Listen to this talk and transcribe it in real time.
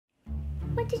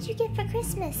what did you get for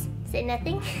Christmas? Is it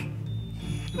nothing?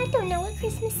 I don't know what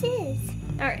Christmas is.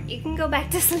 Alright, you can go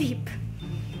back to sleep.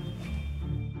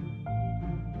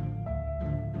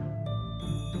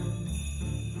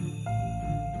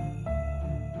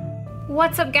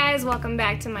 What's up guys, welcome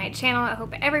back to my channel. I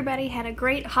hope everybody had a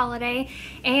great holiday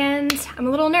and I'm a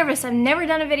little nervous. I've never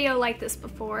done a video like this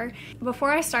before. Before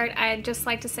I start, I'd just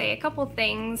like to say a couple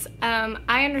things.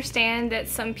 I understand that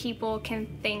some people can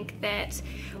think that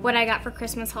what I got for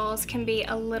Christmas hauls can be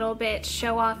a little bit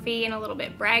show-offy and a little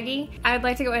bit braggy. I would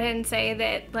like to go ahead and say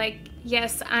that, like,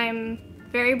 yes, I'm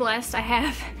very blessed. I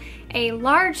have a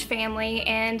large family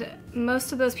and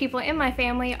most of those people in my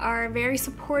family are very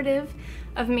supportive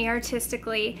of me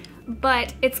artistically,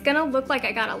 but it's gonna look like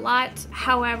I got a lot.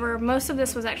 However, most of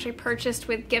this was actually purchased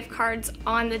with gift cards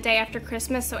on the day after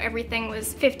Christmas, so everything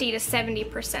was 50 to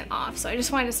 70% off. So I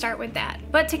just wanted to start with that.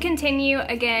 But to continue,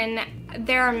 again,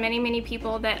 there are many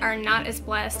people that are not as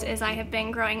blessed as I have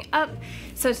been growing up.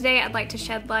 So today I'd like to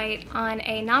shed light on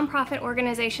a nonprofit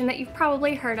organization that you've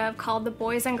probably heard of called the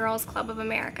Boys and Girls Club of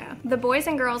America. The Boys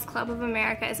and Girls Club of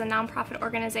America is a nonprofit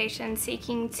organization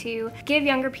seeking to give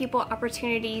younger people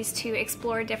opportunities to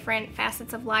explore different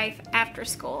facets of life after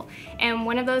school. And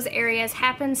one of those areas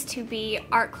happens to be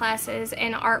art classes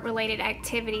and art-related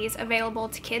activities available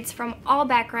to kids from all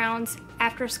backgrounds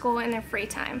after school in their free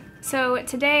time. So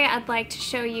today I'd like to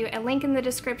show you a link in the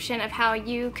description of how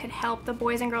you could help the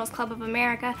Boys and Girls Club of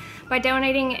America by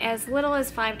donating as little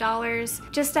as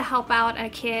 $5 just to help out a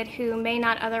kid who may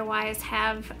not otherwise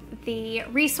have the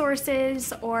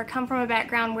resources or come from a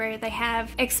background where they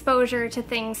have exposure to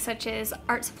things such as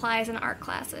art supplies and art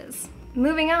classes.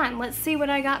 Moving on, let's see what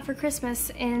I got for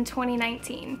Christmas in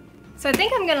 2019. So I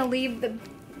think I'm gonna leave the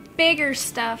bigger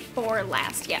stuff for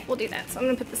last. Yeah, we'll do that. So I'm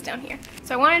gonna put this down here.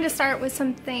 So I wanted to start with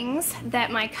some things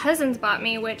that my cousins bought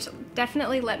me, which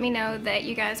definitely let me know that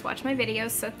you guys watch my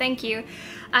videos, so thank you.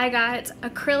 I got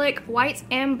acrylic white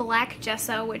and black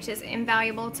gesso, which is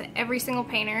invaluable to every single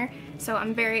painter, so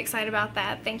I'm very excited about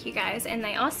that. Thank you guys. And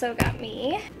they also got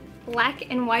me black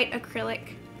and white acrylic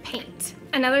paint.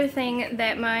 Another thing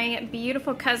that my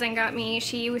beautiful cousin got me,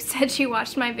 she said she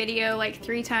watched my video like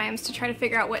 3 times to try to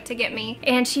figure out what to get me,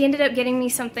 and she ended up getting me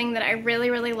something that I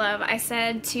really love. I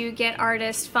said to get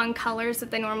artists fun colors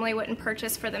that they normally wouldn't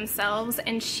purchase for themselves,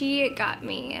 and she got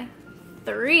me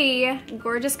 3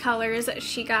 gorgeous colors.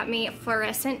 She got me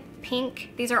fluorescent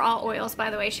pink. These are all oils, by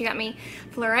the way. She got me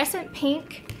fluorescent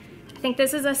pink. I think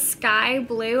this is a sky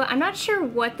blue. I'm not sure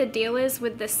what the deal is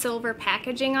with the silver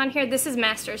packaging on here. This is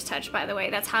Master's Touch, by the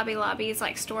way. That's Hobby Lobby's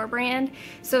like store brand.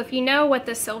 So if you know what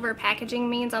the silver packaging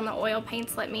means on the oil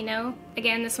paints, let me know.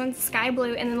 Again, this one's sky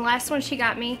blue. And then the last one she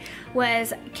got me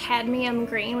was cadmium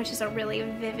green, which is a really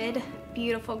vivid,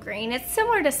 beautiful green. It's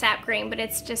similar to sap green, but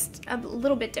it's just a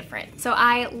little bit different. So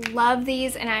I love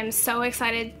these and I'm so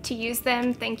excited to use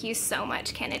them. Thank you so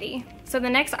much, Kennedy. So the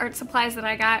next art supplies that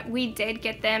I got, we did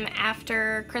get them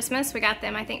after Christmas. We got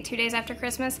them, I think, 2 days after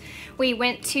Christmas. We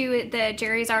went to the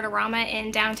Jerry's Artarama in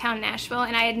downtown Nashville,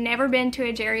 and I had never been to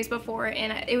a Jerry's before,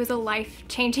 and it was a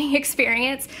life-changing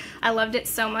experience. I loved it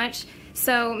so much.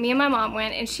 So me and my mom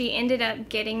went, and she ended up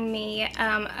getting me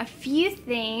a few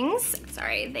things.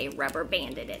 Sorry, they rubber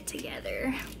banded it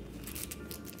together.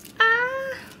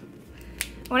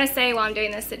 I want to say while I'm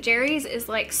doing this that Jerry's is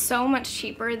like so much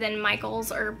cheaper than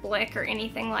Michael's or Blick or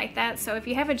anything like that. So if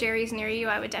you have a Jerry's near you,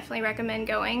 I would definitely recommend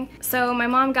going. So my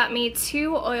mom got me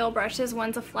 2 oil brushes.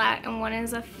 One's a flat and one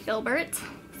is a filbert.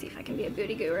 See if I can be a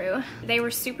beauty guru. They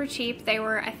were super cheap. They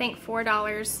were, I think,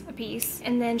 $4 a piece.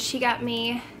 And then she got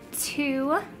me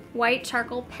 2 white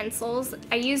charcoal pencils.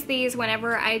 I use these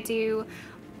whenever I do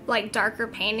like darker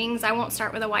paintings. I won't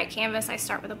start with a white canvas, I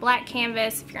start with a black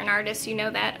canvas. If you're an artist, you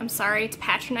know that. I'm sorry to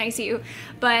patronize you,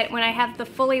 but when I have the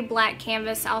fully black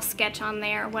canvas, I'll sketch on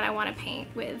there what I want to paint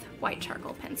with white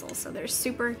charcoal pencils, so they're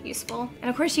super useful. And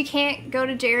of course you can't go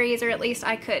to Jerry's, or at least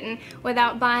I couldn't,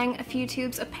 without buying a few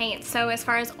tubes of paint. So as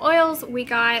far as oils, we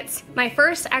got my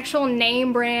first actual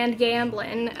name brand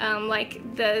Gamblin,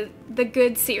 like the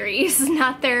good series,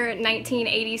 not their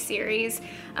 1980 series.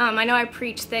 I know I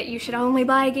preach that you should only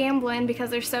buy Gamblin because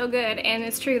they're so good, and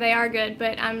it's true, they are good,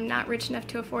 but I'm not rich enough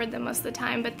to afford them most of the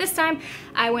time. But this time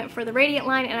I went for the Radiant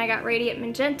line and I got Radiant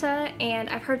Magenta, and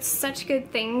I've heard such good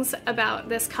things about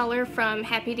this color from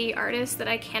Happy D artists that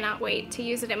I cannot wait to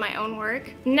use it in my own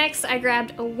work. Next I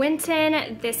grabbed a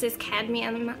Winton. This is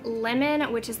Cadmium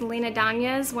Lemon, which is Lena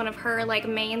Danya's, one of her like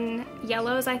main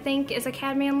yellows, I think, is a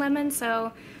Cadmium Lemon,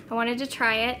 so I wanted to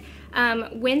try it.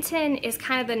 Winton is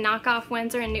kind of the knockoff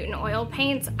Winsor and Newton oil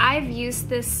paints. I've used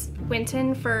this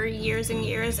Winton for years and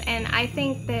years, and I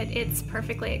think that it's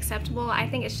perfectly acceptable. I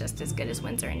think it's just as good as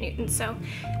Winsor & Newton, so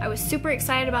I was super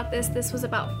excited about this. This was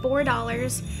about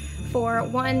 $4 for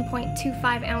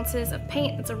 1.25 ounces of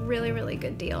paint. It's a really, really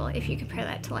good deal if you compare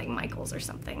that to like Michael's or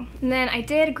something. And then I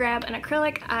did grab an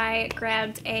acrylic. I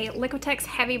grabbed a Liquitex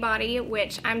Heavy Body,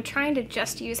 which I'm trying to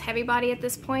just use Heavy Body at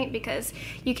this point because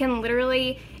you can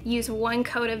literally use one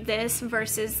coat of this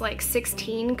versus like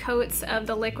 16 coats of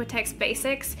the Liquitex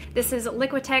Basics. This is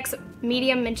Liquitex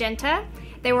Medium Magenta.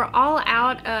 They were all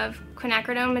out of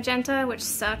quinacridone magenta, which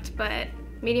sucked, but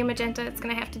medium magenta, it's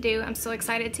gonna have to do. I'm so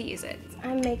excited to use it.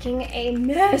 I'm making a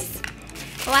mess.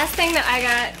 The last thing that I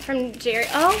got from Jerry,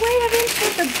 oh wait, I didn't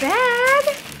take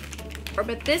the bag.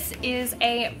 But this is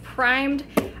a primed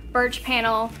birch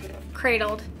panel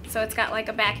cradled, so it's got like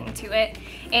a backing to it.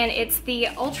 And it's the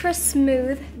Ultra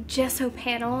Smooth Gesso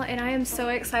panel, and I am so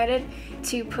excited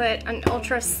to put an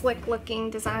ultra slick looking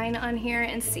design on here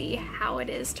and see how it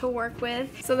is to work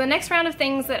with. So the next round of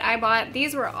things that I bought,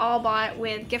 these were all bought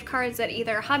with gift cards at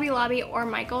either Hobby Lobby or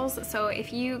Michael's. So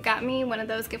if you got me one of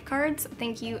those gift cards,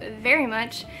 thank you very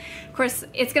much. Of course,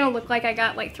 it's gonna look like I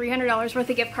got like $300 worth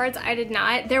of gift cards. I did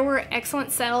not. There were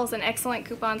excellent sales and excellent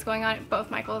coupons going on at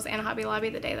both Michael's and Hobby Lobby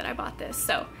the day that I bought this.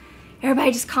 So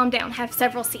everybody just calm down, have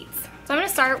several seats. So I'm gonna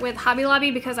start with Hobby Lobby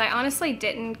because I honestly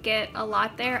didn't get a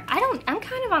lot there. I'm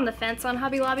kind of on the fence on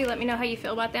Hobby Lobby. Let me know how you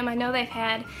feel about them. I know they've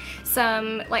had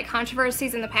some like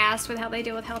controversies in the past with how they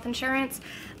deal with health insurance,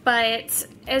 but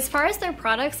as far as their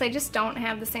products, they just don't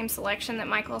have the same selection that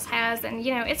Michael's has, and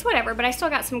you know, it's whatever, but I still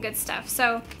got some good stuff.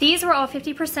 So these were all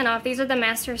 50% off. These are the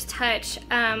Master's Touch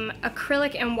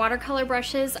acrylic and watercolor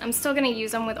brushes. I'm still gonna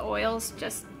use them with oils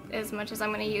just as much as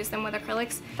I'm going to use them with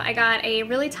acrylics. I got a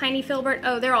really tiny filbert.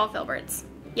 Oh, they're all filberts.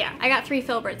 Yeah, I got 3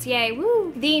 filberts. Yay,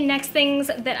 woo! The next things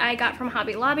that I got from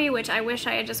Hobby Lobby, which I wish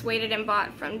I had just waited and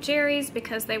bought from Jerry's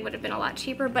because they would have been a lot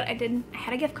cheaper, but I didn't. I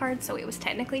had a gift card, so it was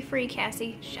technically free,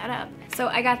 Cassie. Shut up. So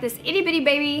I got this itty bitty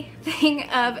baby thing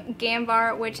of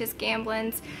Gambar, which is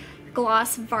Gamblin's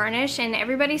gloss varnish, and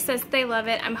everybody says they love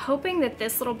it. I'm hoping that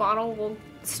this little bottle will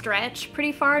stretch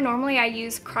pretty far. Normally I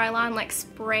use Krylon like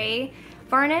spray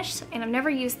varnish, and I've never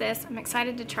used this. I'm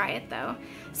excited to try it though.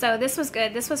 So this was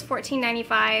good. This was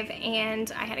 $14.95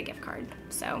 and I had a gift card.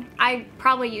 So I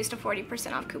probably used a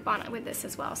 40% off coupon with this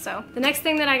as well. So the next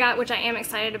thing that I got, which I am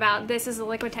excited about, this is a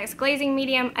Liquitex glazing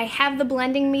medium. I have the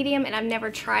blending medium and I've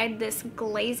never tried this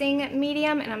glazing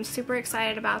medium, and I'm super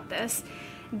excited about this.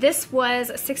 This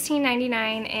was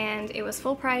 $16.99 and it was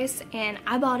full price, and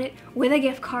I bought it with a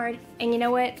gift card, and you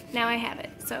know what? Now I have it,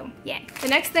 so yay. The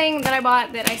next thing that I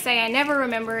bought that I say I never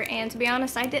remember, and to be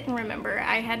honest, I didn't remember.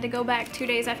 I had to go back 2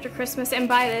 days after Christmas and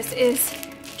buy this, is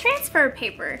transfer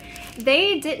paper.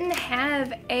 They didn't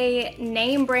have a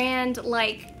name brand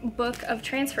like book of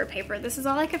transfer paper. This is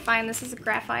all I could find. This is a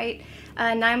graphite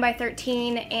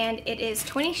 9x13, and it is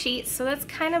 20 sheets, so that's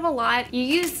kind of a lot. You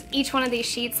use each one of these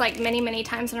sheets like many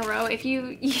times in a row. If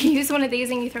you use one of these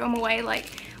and you throw them away, like,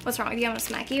 what's wrong with you? I'm gonna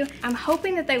smack you. I'm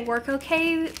hoping that they work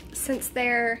okay since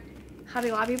they're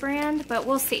Hobby Lobby brand, but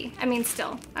we'll see. I mean,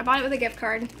 still, I bought it with a gift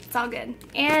card. It's all good.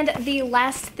 And the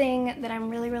last thing that I'm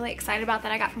really excited about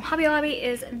that I got from Hobby Lobby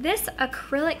is this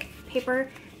acrylic paper,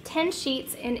 10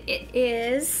 sheets, and it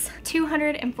is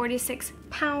 246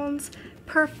 pounds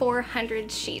per 400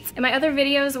 sheets. In my other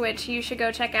videos, which you should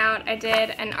go check out, I did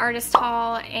an artist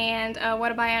haul and what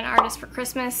to buy an artist for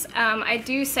Christmas. I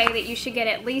do say that you should get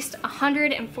at least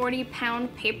 140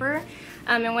 pound paper.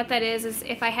 And what that is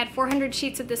if I had 400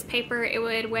 sheets of this paper, it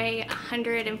would weigh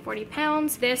 140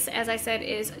 pounds. This, as I said,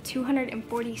 is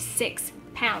 246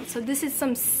 pounds. So this is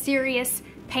some serious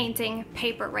painting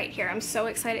paper right here. I'm so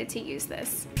excited to use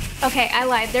this. Okay, I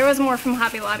lied. There was more from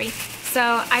Hobby Lobby. So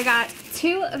I got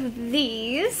 2 of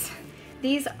these.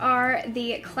 These are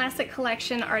the Classic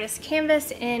Collection Artist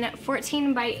Canvas in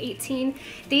 14x18.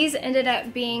 These ended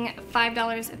up being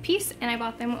 $5 a piece, and I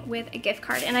bought them with a gift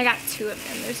card, and I got 2 of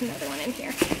them. There's another one in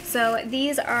here. So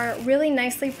these are really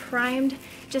nicely primed,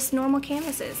 just normal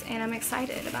canvases, and I'm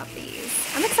excited about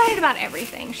these. I'm excited about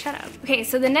everything. Shut up. Okay,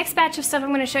 so the next batch of stuff I'm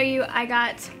going to show you, I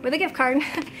got with a gift card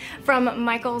from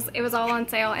Michael's. It was all on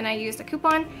sale, and I used a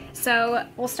coupon. So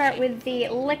we'll start with the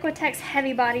Liquitex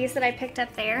Heavy Bodies that I picked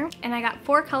up there, and I got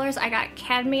 4 colors. I got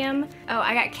cadmium. Oh,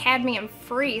 I got cadmium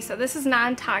free, so this is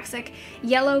non-toxic.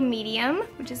 Yellow medium,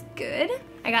 which is good.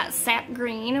 I got sap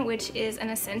green, which is an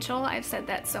essential. I've said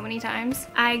that so many times.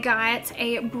 I got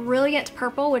a brilliant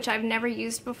purple, which I've never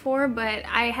used before, but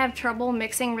I have trouble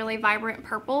mixing really vibrant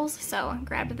purples, so I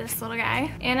grabbed this little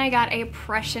guy. And I got a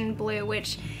Prussian blue,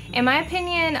 which in my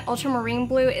opinion, ultramarine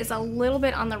blue is a little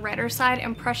bit on the redder side,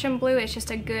 and Prussian blue is just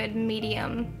a good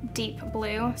medium deep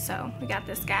blue, so we got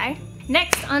this guy.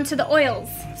 Next, onto the oils.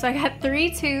 So I got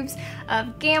 3 tubes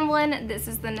of Gamblin. This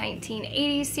is the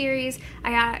 1980 series.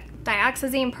 I got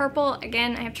dioxazine purple.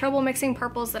 Again, I have trouble mixing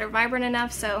purples that are vibrant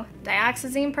enough, so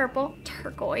dioxazine purple,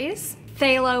 turquoise,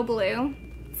 phthalo blue.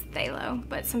 It's phthalo,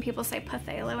 but some people say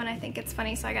phthalo, and I think it's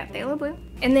funny, so I got phthalo blue.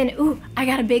 And then, ooh, I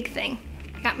got a big thing.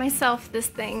 I got myself this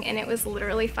thing, and it was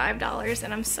literally $5,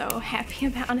 and I'm so happy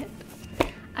about it.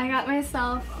 I got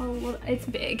myself a little, it's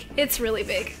big. It's really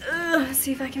big. Ugh, let's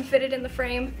see if I can fit it in the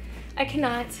frame. I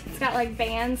cannot. It's got like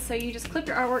bands, so you just clip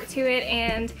your artwork to it,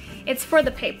 and it's for the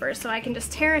paper, so I can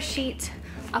just tear a sheet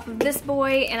off of this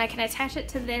boy and I can attach it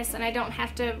to this, and I don't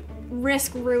have to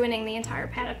risk ruining the entire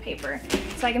pad of paper.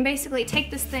 So I can basically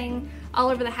take this thing all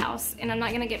over the house, and I'm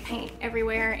not gonna get paint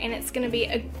everywhere, and it's gonna be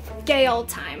a gay old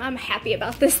time. I'm happy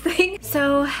about this thing.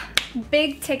 So,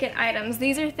 big ticket items.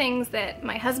 These are things that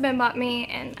my husband bought me,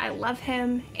 and I love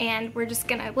him, and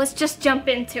let's just jump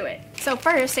into it. So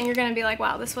first, and you're gonna be like,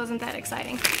 wow, this wasn't that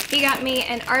exciting. He got me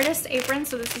an artist apron,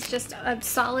 so this is just a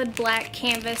solid black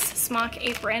canvas smock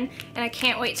apron, and I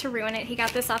can't wait to ruin it. He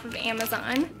got this off of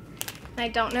Amazon. I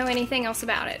don't know anything else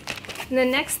about it. And the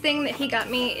next thing that he got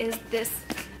me is this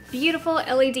beautiful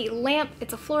LED lamp.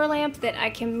 It's a floor lamp that I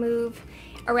can move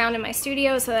around in my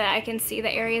studio so that I can see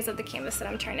the areas of the canvas that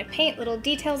I'm trying to paint, little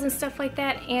details and stuff like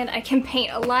that, and I can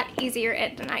paint a lot easier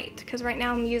at night, because right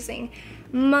now I'm using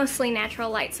mostly natural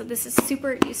light, so this is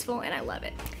super useful and I love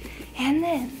it. And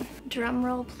then, drum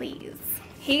roll please,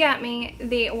 he got me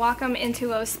the Wacom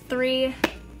Intuos 3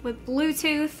 with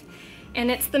Bluetooth,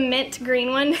 and it's the mint green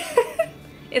one.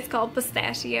 It's called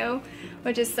Pistachio,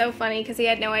 which is so funny because he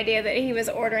had no idea that he was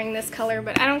ordering this color,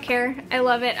 but I don't care. I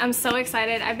love it. I'm so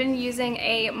excited. I've been using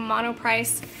a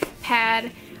Monoprice pad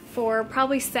for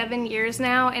probably 7 years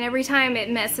now, and every time it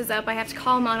messes up I have to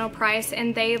call Monoprice,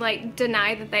 and they like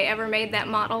deny that they ever made that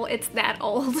model. It's that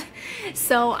old.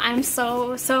 So I'm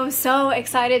so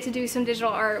excited to do some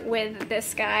digital art with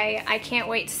this guy. I can't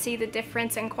wait to see the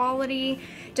difference in quality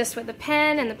just with the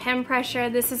pen and the pen pressure.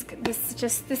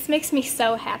 This makes me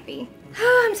so happy.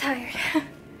 Oh, I'm tired.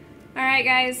 Alright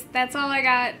guys, that's all I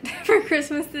got for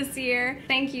Christmas this year.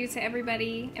 Thank you to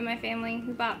everybody in my family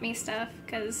who bought me stuff,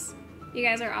 because you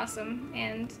guys are awesome,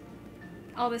 and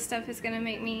all this stuff is gonna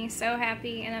make me so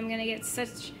happy, and I'm gonna get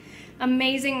such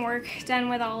amazing work done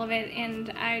with all of it, and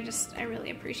I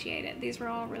really appreciate it. These were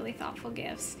all really thoughtful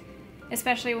gifts,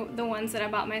 especially the ones that I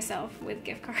bought myself with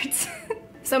gift cards.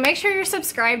 So make sure you're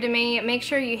subscribed to me. Make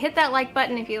sure you hit that like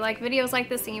button if you like videos like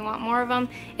this and you want more of them.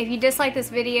 If you dislike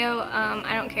this video,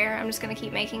 I don't care. I'm just gonna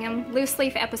keep making them. Loose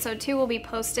Leaf episode 2 will be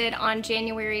posted on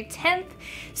January 10th.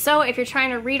 So if you're trying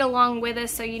to read along with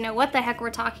us so you know what the heck we're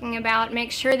talking about,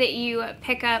 make sure that you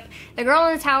pick up The Girl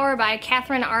in the Tower by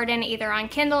Catherine Arden either on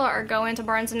Kindle or go into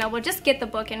Barnes & Noble. Just get the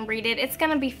book and read it. It's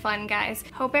gonna be fun, guys.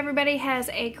 Hope everybody has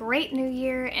a great new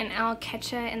year, and I'll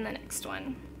catch ya in the next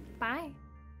one. Bye.